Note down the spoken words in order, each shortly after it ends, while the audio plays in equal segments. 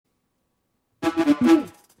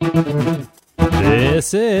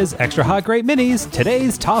This is Extra Hot Great Minis.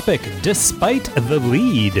 Today's topic, Despite the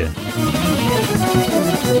Lead.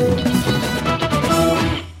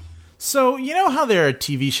 So, you know how there are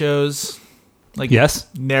TV shows, like Yes.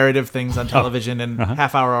 narrative things on television in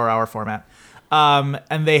half hour or hour format,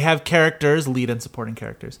 and they have characters, lead and supporting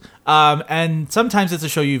characters, and sometimes it's a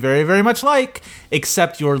show you very, very much like,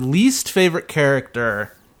 except your least favorite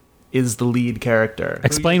character is the lead character.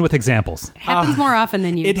 Explain with examples. Happens more often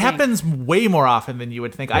than you It think. happens way more often than you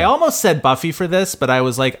would think. I almost said Buffy for this, but I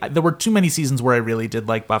was like, there were too many seasons where I really did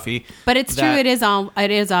like Buffy. But it's true. that-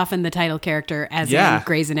 It is often the title character, as Yeah. in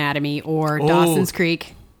Grey's Anatomy or Dawson's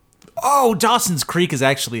Creek. Oh, Dawson's Creek is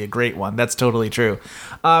actually a great one. That's totally true.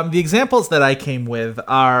 The examples that I came with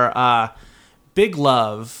are Big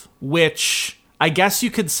Love, which I guess you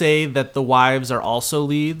could say that the wives are also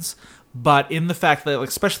leads, but in the fact that,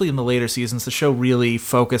 especially in the later seasons, the show really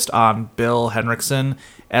focused on Bill Henriksen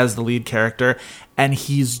as the lead character, and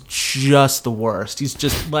he's just the worst. He's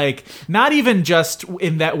just like, not even just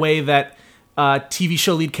in that way that TV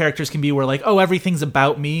show lead characters can be, where like, oh, everything's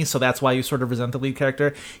about me, so that's why you sort of resent the lead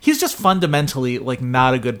character. He's just fundamentally like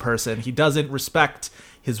not a good person. He doesn't respect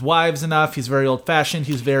his wives enough. He's very old-fashioned.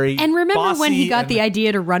 He's very And remember when he bossy got and- the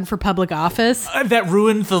idea to run for public office? that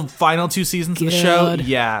ruined the final 2 seasons of the show. Good.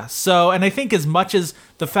 Yeah. So, and I think as much as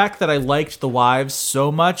the fact that I liked the wives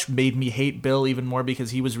so much made me hate Bill even more,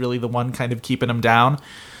 because he was really the one kind of keeping him down.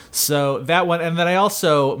 So that one, and then I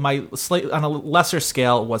also, on a lesser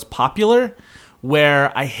scale, was Popular,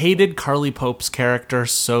 where I hated Carly Pope's character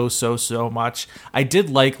so much. I did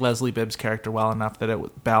like Leslie Bibb's character well enough that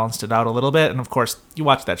it balanced it out a little bit. And of course, you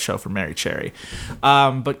watch that show for Mary Cherry.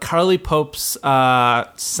 But Carly Pope's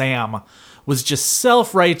Sam was just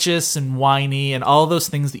self-righteous and whiny and all those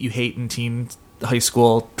things that you hate in teen high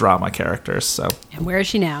school drama characters. So And where is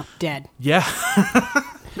she now? Dead. yeah,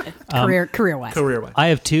 Career-wise. career-wise. I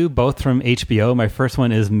have two, both from HBO. My first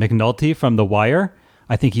one is McNulty from The Wire.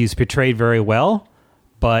 I think he's portrayed very well,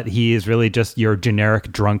 but he is really just your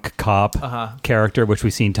generic drunk cop character, which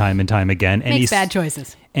we've seen time and time again. And Makes he's bad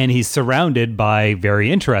choices. And he's surrounded by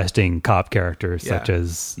very interesting cop characters, such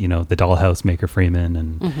as, the Dollhouse Maker Freeman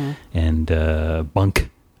and Bunk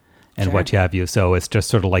and what have you. So it's just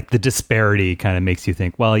sort of like the disparity kind of makes you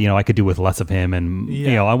think, well, I could do with less of him, and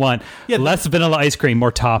I want less vanilla ice cream,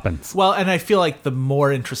 more toppings. Well, and I feel like the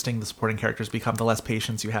more interesting the supporting characters become, the less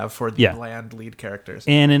patience you have for the bland lead characters.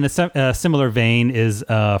 And in a similar vein is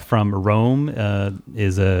from Rome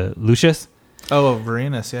is Lucius. Oh,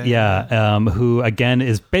 Varenus, Who again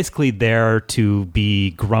is basically there to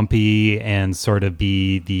be grumpy and sort of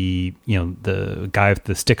be the the guy with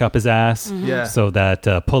the stick up his ass, so that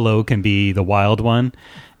Pullo can be the wild one.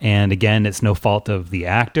 And again, it's no fault of the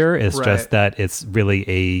actor; it's just that it's really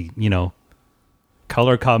a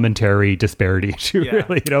color commentary disparity issue. Yeah.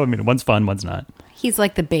 Really, one's fun, one's not. He's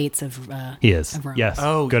like the Bates of He is. of Rome. Yes.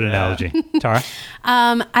 Oh, good yeah. analogy. Tara?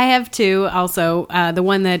 I have two also. The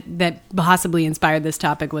one that possibly inspired this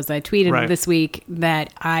topic was I tweeted this week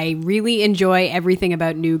that I really enjoy everything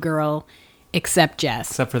about New Girl except Jess.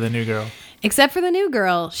 Except for the new girl. Except for the new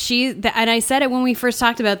girl. And I said it when we first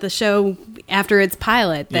talked about the show after its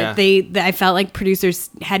pilot, that I felt like producers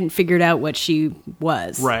hadn't figured out what she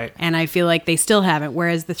was. Right. And I feel like they still haven't.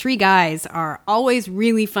 Whereas the three guys are always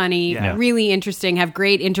really funny, really interesting, have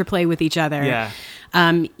great interplay with each other. Yeah.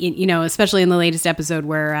 Especially in the latest episode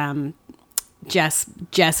where Jess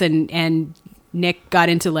and Nick got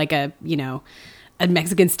into like a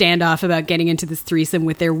Mexican standoff about getting into this threesome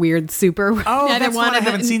with their weird super. Oh, that's one I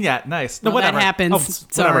haven't seen yet. Nice. No, Well, whatever. that happens.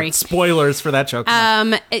 Whatever. Sorry. Spoilers for that joke.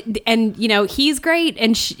 And he's great,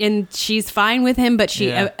 and she's fine with him, but she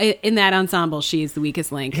in that ensemble, she's the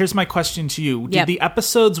weakest link. Here's my question to you. Did the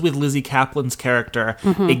episodes with Lizzie Kaplan's character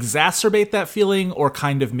exacerbate that feeling or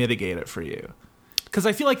kind of mitigate it for you? Because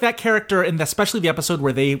I feel like that character, and especially the episode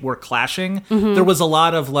where they were clashing, there was a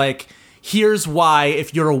lot of like, here's why,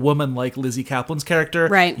 if you're a woman like Lizzie Kaplan's character,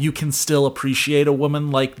 you can still appreciate a woman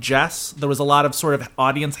like Jess. There was a lot of sort of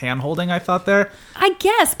audience hand-holding, I thought, there. I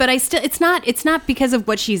guess, but it's not because of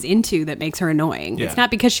what she's into that makes her annoying. Yeah. It's not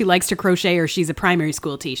because she likes to crochet or she's a primary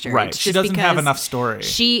school teacher. Right. It's She just doesn't have because enough story.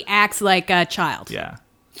 She acts like a child. Yeah.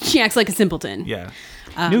 She acts like a simpleton. Yeah.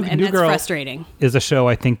 New and that's Girl frustrating. Is a show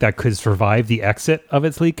I think that could survive the exit of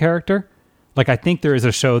its lead character. Like, I think there is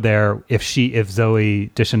a show there, if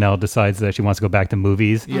Zooey Deschanel decides that she wants to go back to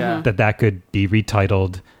movies, that could be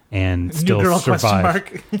retitled and still Girl,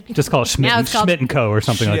 survive. Just call it Schmidt and Co. or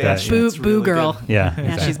something like that. Boo, It's really Girl. good.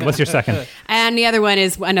 Yeah. she's good. What's your second? And the other one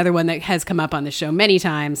is another one that has come up on the show many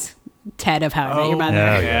times. Ted of How I Met Your Mother.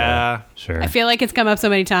 Yeah. Sure. I feel like it's come up so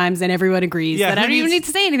many times and everyone agrees that I don't even need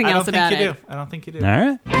to say anything else about it. I don't think you do.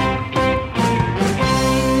 All right.